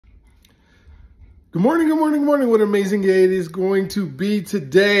Good morning, good morning, good morning. What an amazing day it is going to be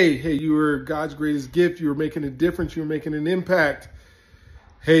today. Hey, you were God's greatest gift. You were making a difference. You were making an impact.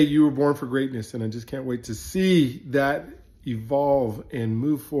 Hey, you were born for greatness, and I just can't wait to see that evolve and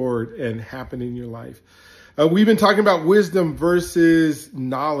move forward and happen in your life. We've been talking about wisdom versus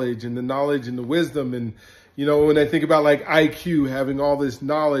knowledge and the wisdom. And, you know, when I think about like IQ, having all this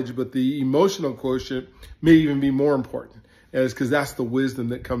knowledge, but the emotional quotient may even be more important. Is because that's the wisdom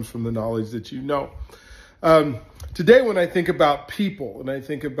that comes from the knowledge that you know. Today, when I think about people and I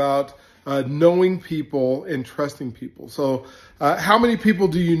think about knowing people and trusting people. So how many people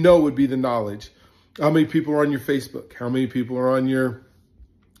do you know would be the knowledge? How many people are on your Facebook? How many people are on your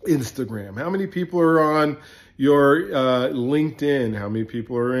Instagram? How many people are on your LinkedIn? How many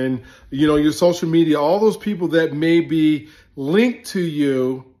people are in, your social media? All those people that may be linked to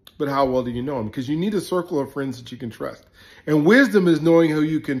you, but how well do you know them? Because you need a circle of friends that you can trust. And wisdom is knowing who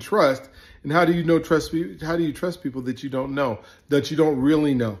you can trust. And how do you trust people that you don't know, that you don't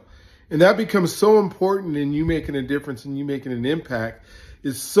really know? And that becomes so important in you making a difference and you making an impact.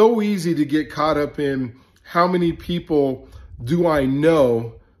 It's so easy to get caught up in how many people do I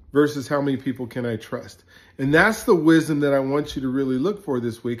know versus how many people can I trust? And that's the wisdom that I want you to really look for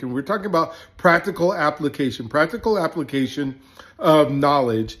this week. And we're talking about practical application of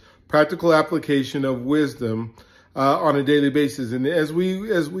knowledge, practical application of wisdom on a daily basis. And as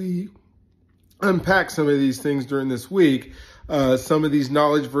we unpack some of these things during this week, some of these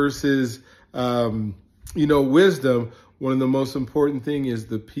knowledge versus, wisdom, one of the most important thing is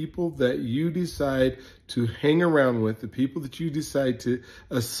the people that you decide to hang around with, the people that you decide to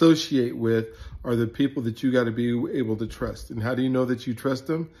associate with are the people that you got to be able to trust. And how do you know that you trust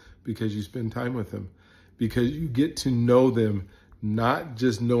them? Because you spend time with them, because you get to know them, not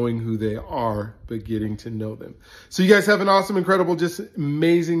just knowing who they are, but getting to know them. So you guys have an awesome, incredible, just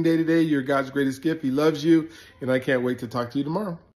amazing day today. You're God's greatest gift. He loves you. And I can't wait to talk to you tomorrow.